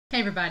Hey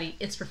everybody,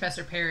 it's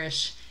Professor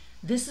Parish.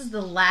 This is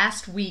the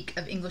last week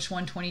of English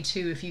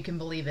 122, if you can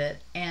believe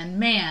it. And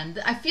man,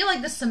 I feel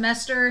like this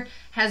semester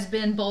has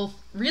been both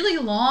really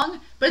long,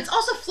 but it's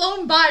also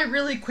flown by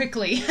really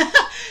quickly.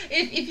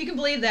 if you can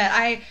believe that.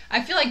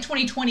 I feel like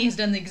 2020 has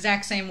done the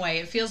exact same way.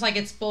 It feels like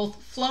it's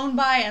both flown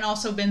by and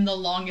also been the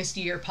longest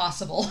year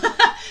possible.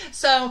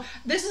 So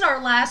this is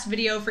our last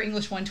video for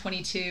English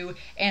 122.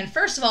 And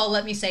first of all,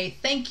 let me say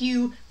thank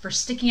you for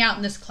sticking out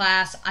in this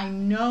class. I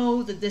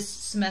know that this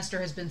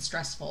semester has been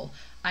stressful.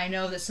 I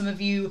know that some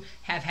of you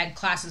have had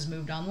classes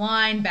moved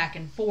online, back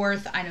and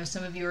forth. I know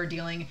some of you are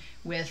dealing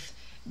with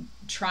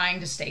trying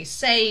to stay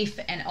safe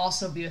and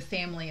also be with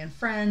family and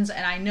friends.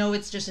 And I know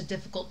it's just a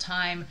difficult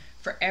time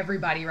for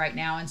everybody right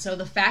now. And so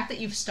the fact that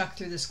you've stuck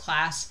through this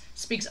class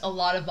speaks a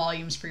lot of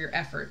volumes for your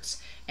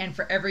efforts and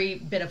for every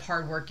bit of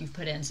hard work you've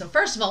put in. So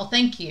first of all,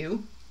 thank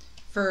you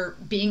for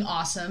being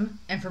awesome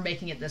and for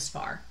making it this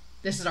far.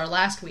 This is our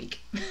last week,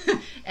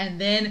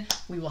 and then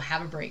we will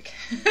have a break,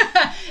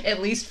 at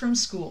least from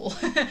school,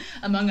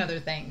 among other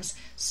things.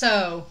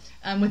 So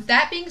with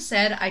that being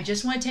said, I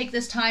just want to take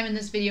this time in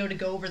this video to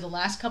go over the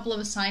last couple of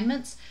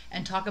assignments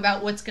and talk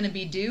about what's going to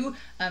be due.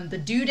 The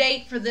due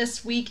date for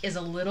this week is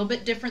a little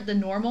bit different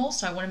than normal,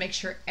 so I want to make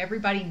sure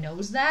everybody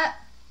knows that.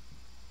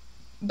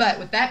 But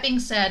with that being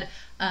said,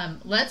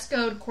 let's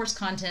go to course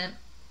content.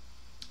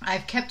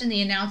 I've kept in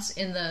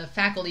the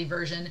faculty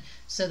version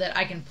so that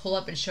I can pull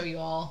up and show you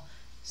all.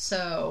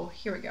 So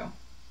here we go. All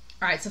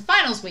right, so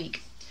finals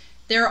week.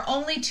 There are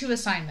only 2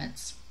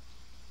 assignments.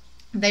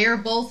 They are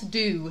both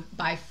due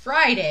by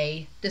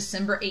Friday,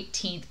 December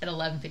 18th at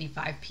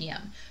 11:55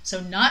 p.m. So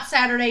not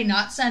Saturday,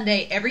 not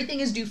Sunday. Everything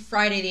is due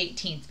Friday the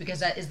 18th because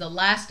that is the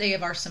last day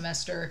of our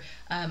semester.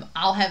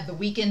 I'll have the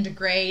weekend to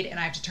grade and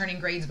I have to turn in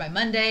grades by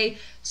Monday.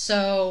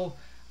 So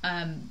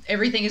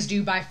everything is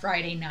due by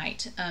Friday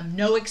night.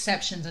 No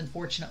exceptions,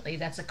 unfortunately.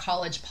 That's a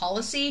college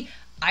policy.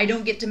 I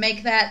don't get to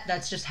make that.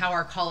 That's just how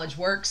our college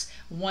works.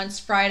 Once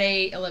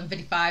Friday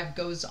 11:55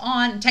 goes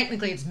on,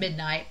 technically it's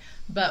midnight,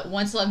 but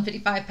once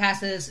 11:55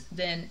 passes,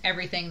 then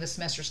everything the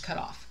semester's cut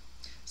off.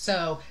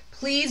 So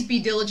please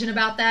be diligent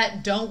about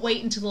that. Don't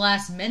wait until the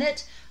last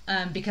minute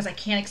because I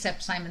can't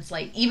accept assignments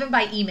late, even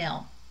by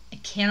email. I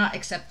cannot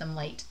accept them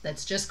late.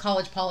 That's just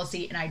college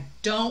policy, and I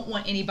don't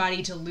want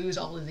anybody to lose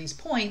all of these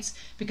points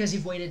because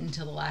you've waited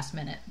until the last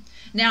minute.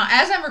 Now,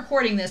 as I'm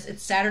recording this,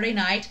 it's Saturday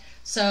night,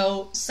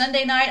 so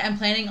Sunday night I'm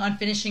planning on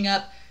finishing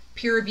up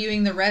peer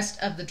reviewing the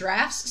rest of the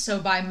drafts. So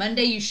by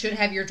Monday you should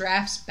have your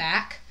drafts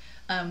back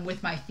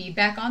with my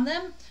feedback on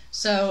them.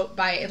 So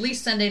by at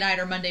least Sunday night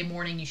or Monday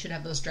morning you should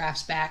have those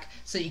drafts back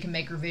so you can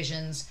make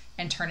revisions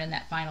and turn in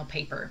that final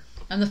paper.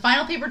 And the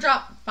final paper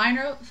drop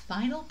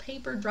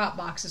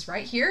box is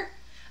right here.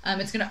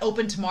 It's going to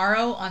open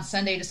tomorrow on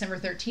Sunday, December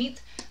 13th.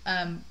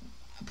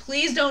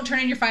 Please don't turn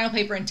in your final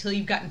paper until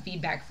you've gotten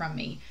feedback from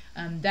me.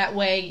 That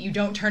way you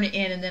don't turn it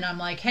in and then I'm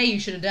like, hey,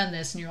 you should have done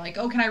this. And you're like,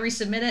 oh, can I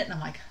resubmit it? And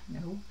I'm like,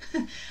 no.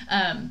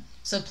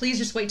 So please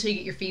just wait till you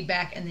get your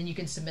feedback and then you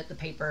can submit the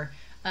paper.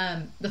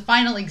 The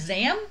final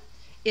exam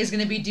is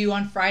going to be due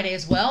on Friday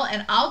as well.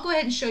 And I'll go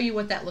ahead and show you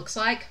what that looks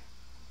like.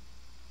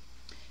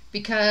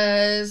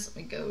 Because, let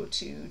me go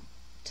to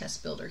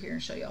Test Builder here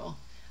and show y'all.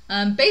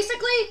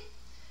 Basically,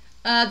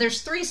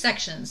 there's 3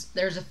 sections.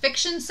 There's a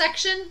fiction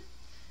section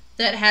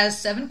that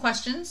has 7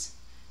 questions.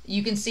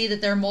 You can see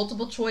that they're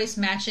multiple choice,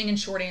 matching, and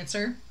short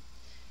answer.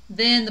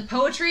 Then the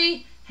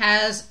poetry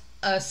has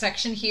a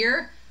section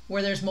here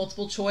where there's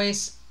multiple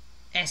choice,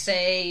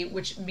 essay,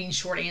 which means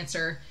short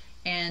answer,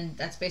 and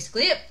that's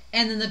basically it.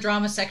 And then the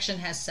drama section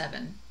has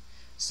 7.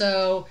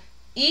 So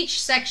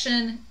each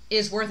section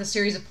is worth a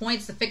series of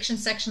points. The fiction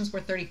section is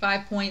worth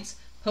 35 points.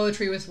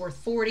 Poetry was worth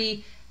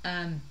 40.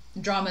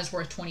 Drama is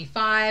worth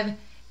 25.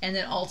 And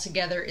then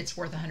altogether, it's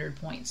worth 100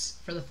 points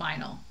for the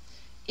final.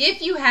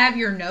 If you have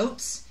your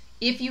notes,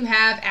 if you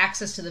have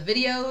access to the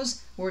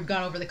videos where we've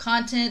gone over the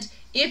content,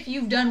 if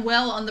you've done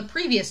well on the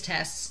previous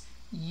tests,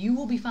 you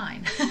will be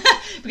fine.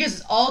 Because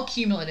it's all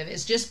cumulative.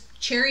 It's just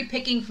cherry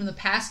picking from the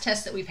past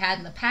tests that we've had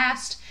in the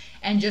past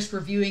and just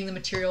reviewing the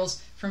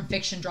materials from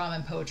fiction, drama,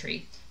 and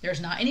poetry.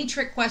 There's not any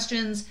trick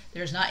questions.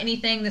 There's not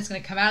anything that's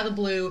going to come out of the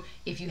blue.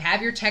 If you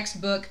have your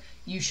textbook,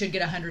 you should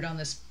get 100 on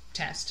this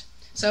test.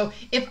 So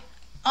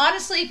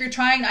honestly, if you're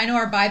trying, I know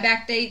our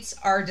buyback dates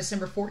are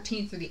December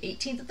 14th through the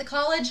 18th at the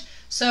college.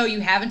 So you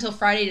have until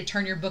Friday to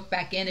turn your book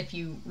back in if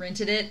you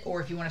rented it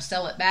or if you want to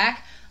sell it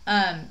back.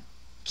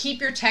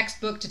 Keep your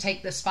textbook to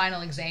take this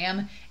final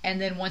exam,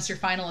 and then once your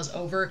final is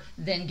over,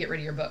 then get rid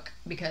of your book,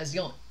 because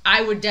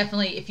I would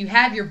definitely, if you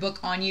have your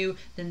book on you,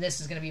 then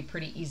this is going to be a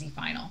pretty easy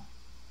final.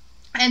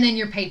 And then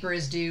your paper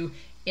is due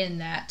in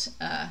that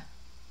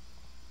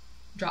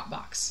drop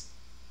box.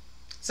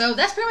 So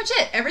that's pretty much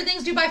it.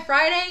 Everything's due by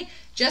Friday,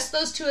 just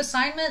those 2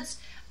 assignments.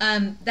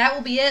 That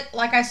will be it.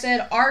 Like I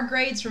said, our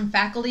grades from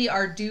faculty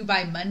are due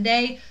by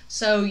Monday,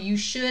 so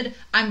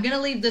I'm going to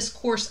leave this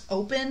course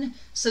open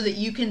so that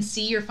you can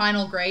see your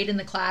final grade in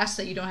the class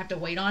so you don't have to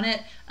wait on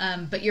it.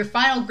 But your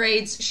final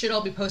grades should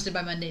all be posted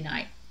by Monday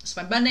night.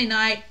 So by Monday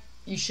night,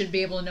 you should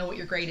be able to know what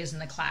your grade is in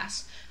the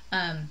class.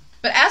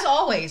 But as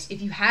always,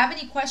 if you have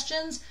any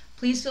questions,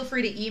 please feel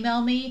free to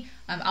email me.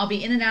 I'll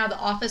be in and out of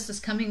the office this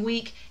coming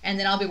week, and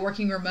then I'll be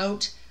working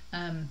remote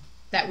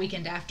that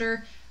weekend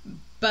after.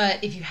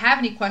 But if you have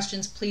any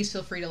questions, please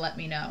feel free to let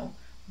me know.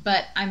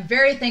 But I'm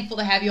very thankful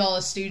to have you all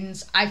as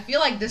students. I feel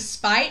like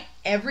despite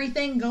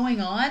everything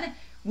going on,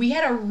 we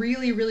had a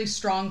really, really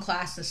strong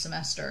class this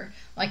semester.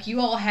 Like,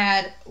 you all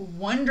had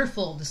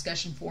wonderful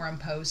discussion forum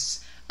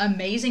posts,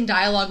 amazing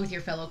dialogue with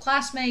your fellow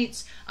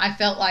classmates. I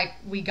felt like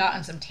we got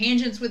on some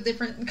tangents with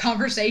different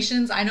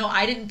conversations. I know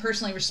I didn't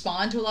personally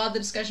respond to a lot of the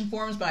discussion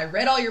forums, but I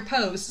read all your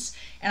posts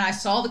and I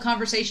saw the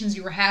conversations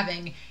you were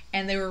having,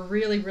 and they were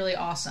really, really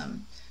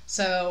awesome.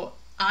 So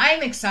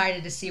I'm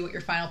excited to see what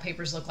your final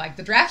papers look like.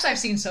 The drafts I've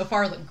seen so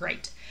far look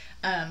great.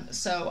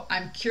 So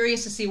I'm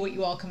curious to see what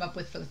you all come up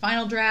with for the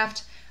final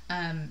draft.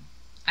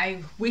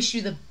 I wish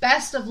you the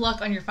best of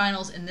luck on your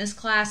finals in this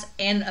class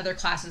and in other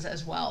classes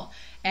as well.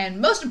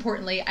 And most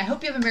importantly, I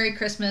hope you have a Merry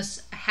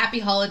Christmas, a happy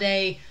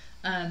holiday,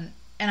 and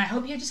I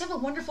hope you just have a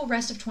wonderful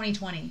rest of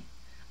 2020.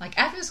 Like,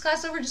 after this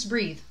class is over, just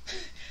breathe.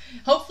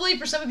 Hopefully,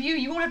 for some of you,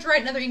 you won't have to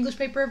write another English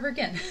paper ever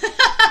again.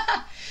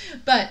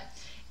 But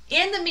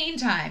in the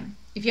meantime,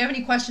 if you have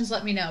any questions,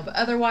 let me know. But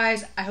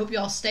otherwise, I hope you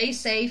all stay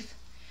safe,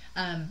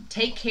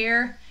 take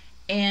care,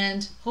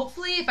 and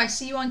hopefully if I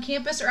see you on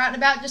campus or out and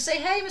about, just say,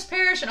 "Hey, Miss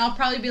Parish," and I'll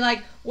probably be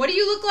like, "What do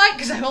you look like?"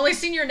 Because I've only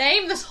seen your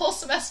name this whole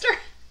semester.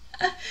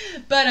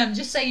 But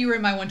just say you were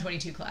in my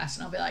 122 class,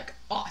 and I'll be like,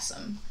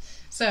 "Awesome."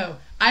 So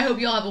I hope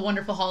you all have a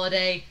wonderful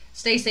holiday.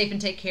 Stay safe and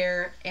take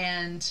care,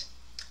 and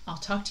I'll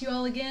talk to you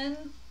all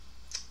again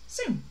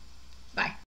soon. Bye.